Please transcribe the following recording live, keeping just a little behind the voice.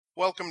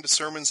Welcome to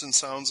Sermons and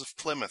Sounds of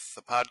Plymouth,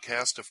 the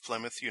podcast of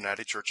Plymouth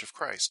United Church of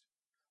Christ.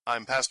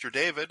 I'm Pastor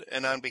David,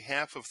 and on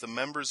behalf of the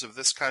members of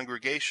this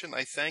congregation,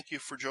 I thank you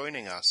for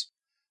joining us.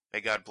 May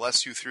God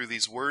bless you through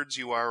these words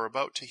you are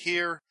about to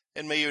hear,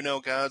 and may you know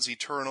God's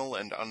eternal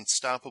and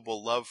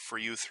unstoppable love for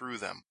you through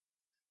them.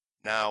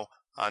 Now,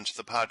 on to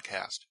the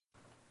podcast.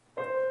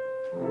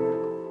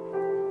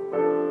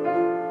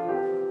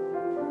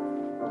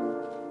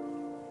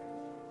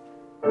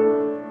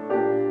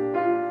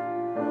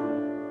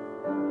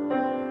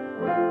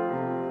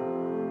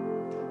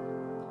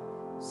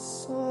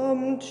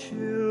 Some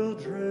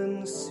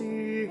children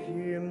see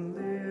him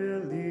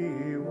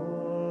lily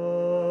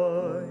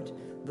white,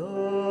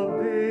 the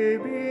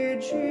baby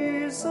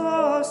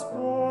Jesus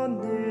born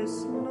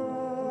this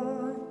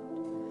night.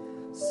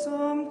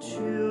 Some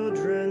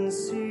children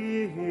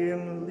see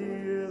him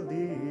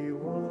lily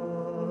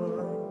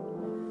white,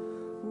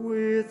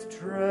 with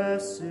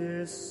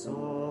dresses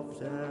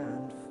soft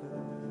and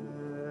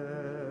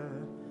fair.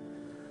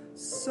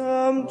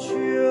 Some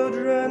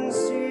children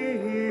see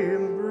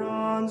him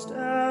bronzed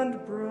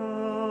and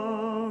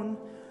brown,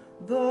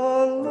 the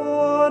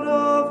Lord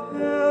of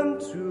heaven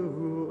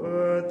to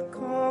earth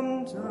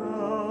come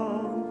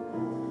down.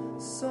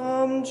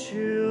 Some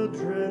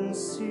children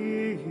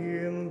see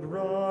him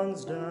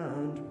bronzed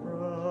and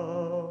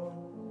brown,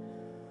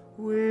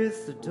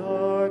 with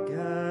dark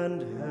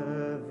and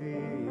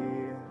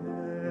heavy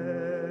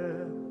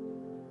hair.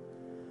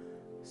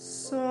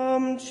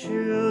 Some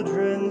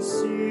children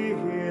see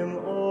him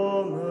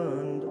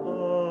almond-eyed,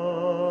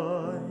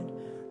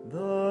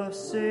 the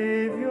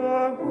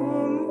Savior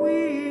whom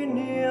we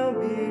kneel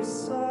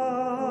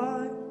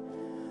beside.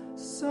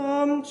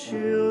 Some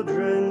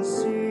children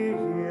see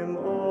him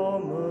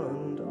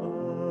almond-eyed,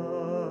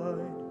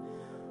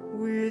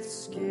 with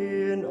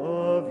skin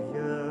of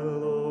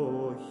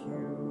yellow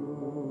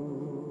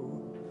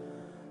hue.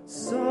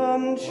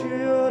 Some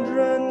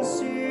children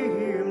see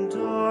him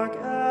dark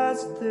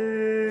as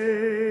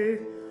day,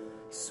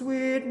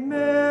 sweet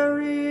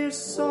Mary's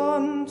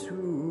Son, to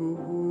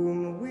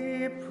whom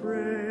we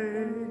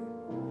pray.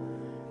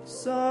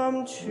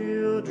 Some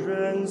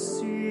children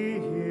see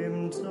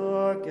him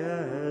dark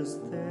as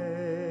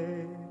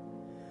they,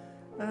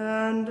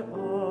 and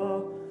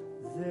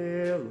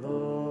they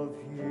love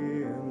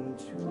him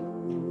too.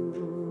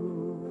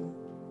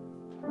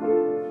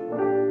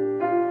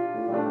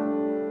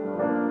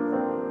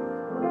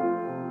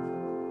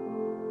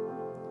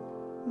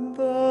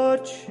 The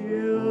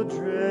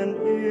children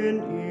in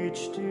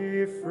each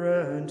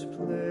different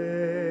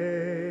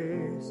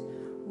place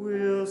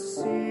will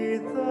see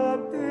the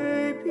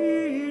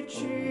baby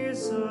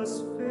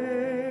Jesus'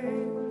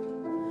 face,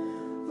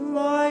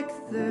 like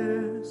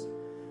theirs,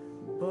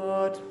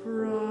 but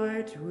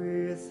bright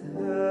with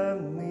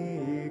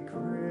heavenly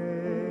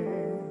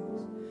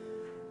grace,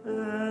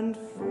 and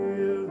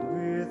filled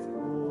with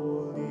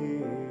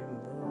holy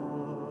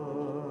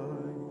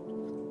light.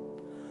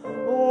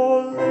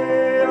 Oh,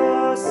 lay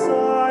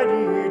aside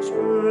each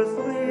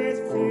earthly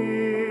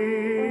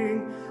thing,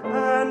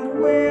 and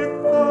with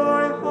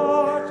thy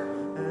heart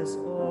as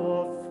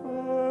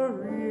offering,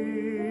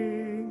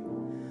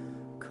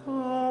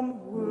 come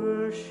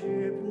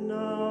worship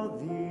now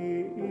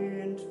the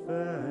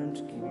infant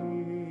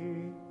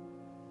King.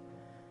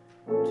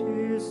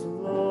 'Tis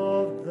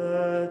love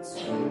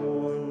that's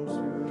born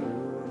tonight.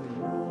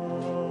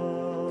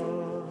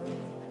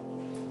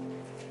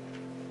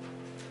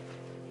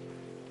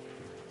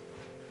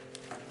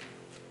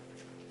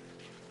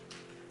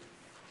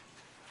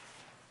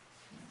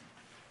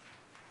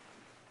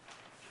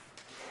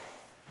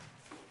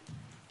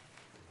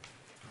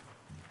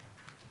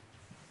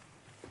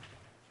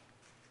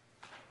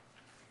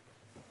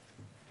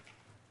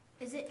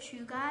 Is it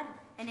true, God?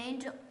 An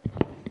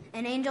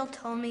angel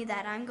told me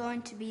that I'm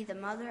going to be the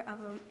mother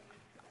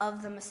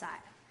of the Messiah.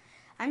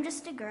 I'm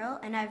just a girl,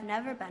 and I've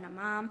never been a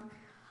mom.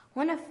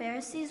 Wouldn't a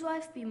Pharisee's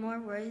wife be more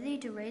worthy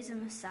to raise a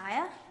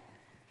Messiah?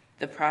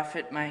 The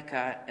prophet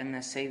Micah and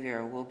the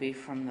Savior will be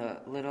from the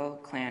little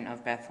clan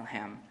of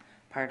Bethlehem,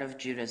 part of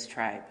Judah's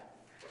tribe.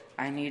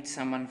 I need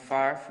someone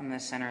far from the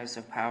centers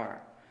of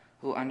power,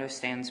 who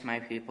understands my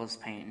people's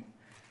pain.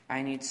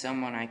 I need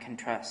someone I can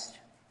trust.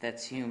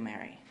 That's you,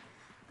 Mary.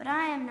 But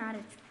I am not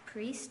a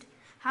priest.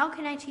 How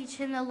can I teach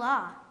him the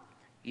law?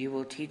 You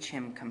will teach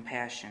him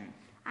compassion.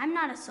 I'm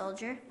not a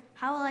soldier.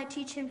 How will I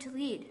teach him to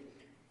lead?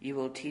 You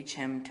will teach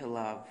him to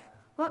love.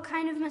 What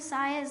kind of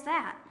Messiah is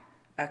that?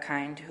 A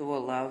kind who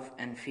will love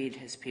and feed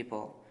his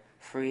people,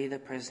 free the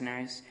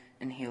prisoners,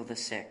 and heal the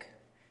sick.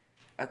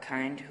 A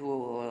kind who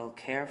will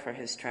care for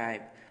his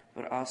tribe,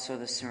 but also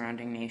the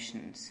surrounding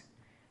nations.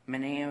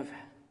 Many of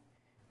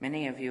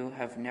you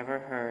have never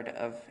heard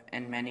of,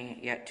 and many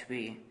yet to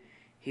be.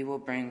 He will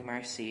bring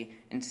mercy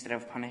instead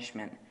of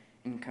punishment,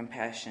 and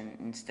compassion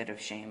instead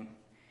of shame.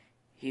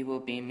 He will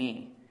be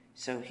me,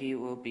 so he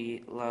will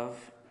be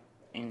love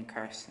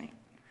incarnate.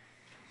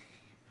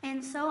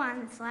 And so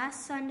on this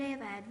last Sunday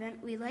of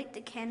Advent, we light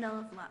the candle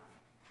of love.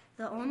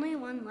 The only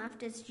one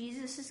left is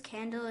Jesus'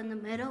 candle in the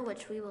middle,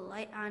 which we will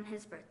light on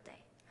his birthday.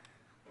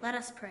 Let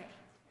us pray.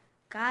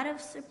 God of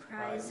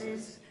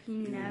surprises,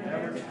 you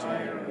never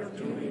tire of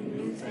doing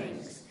new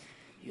things.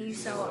 You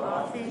so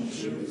often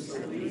choose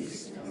the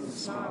least and the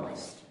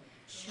smallest,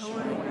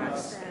 showing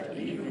us that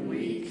even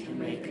we can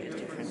make a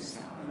difference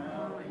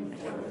now and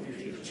for the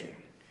future.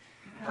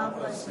 Help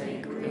us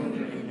make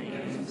room in the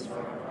hands of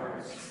our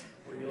hearts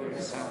for your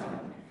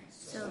Son,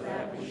 so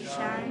that we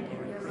shine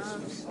in your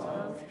love's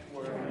love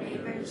for our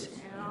neighbors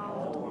and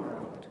all the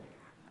world.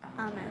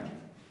 Amen.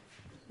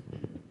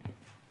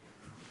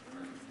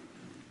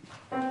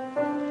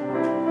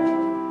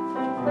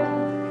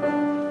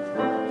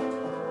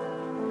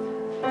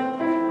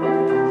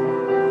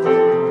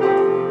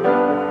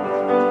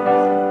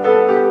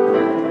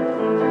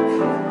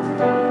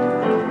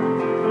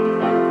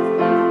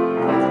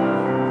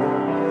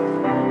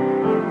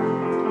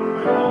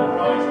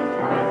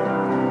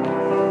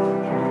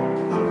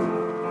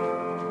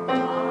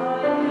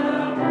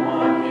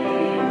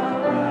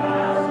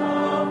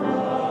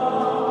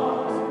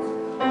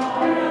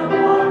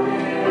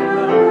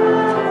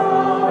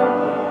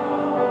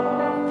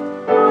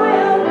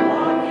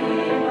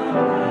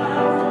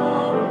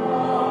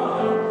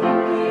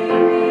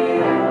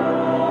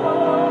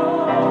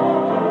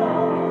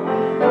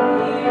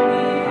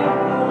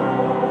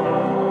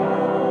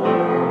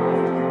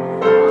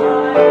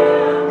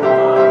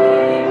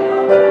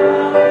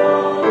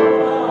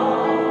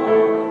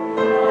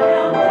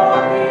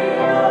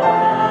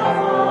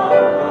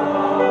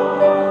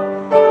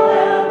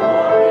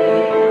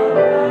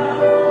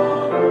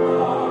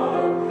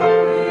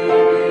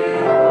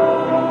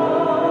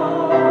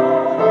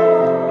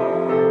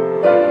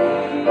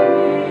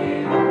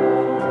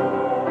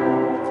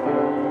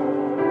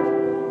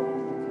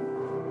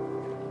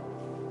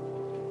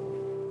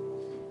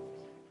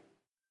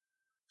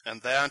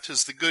 And that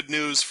is the good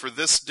news for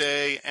this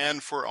day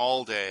and for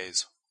all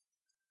days.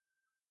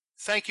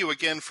 Thank you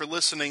again for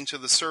listening to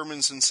the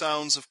Sermons and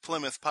Sounds of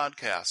Plymouth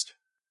podcast.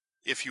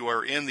 If you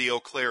are in the Eau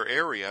Claire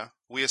area,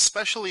 we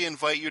especially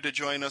invite you to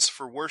join us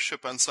for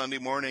worship on Sunday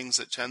mornings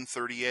at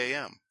 10:30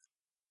 a.m.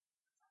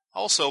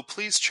 Also,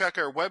 please check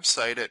our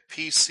website at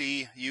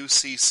pcucc.com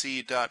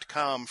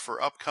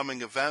for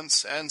upcoming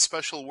events and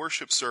special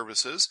worship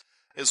services,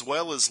 as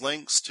well as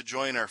links to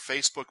join our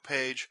Facebook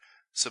page,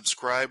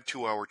 subscribe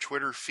to our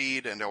Twitter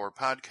feed and our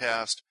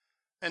podcast,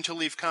 and to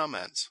leave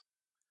comments.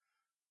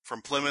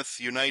 From Plymouth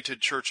United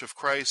Church of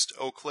Christ,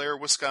 Eau Claire,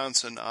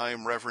 Wisconsin, I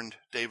am Reverend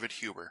David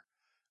Huber.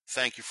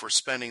 Thank you for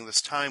spending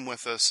this time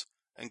with us,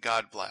 and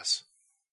God bless.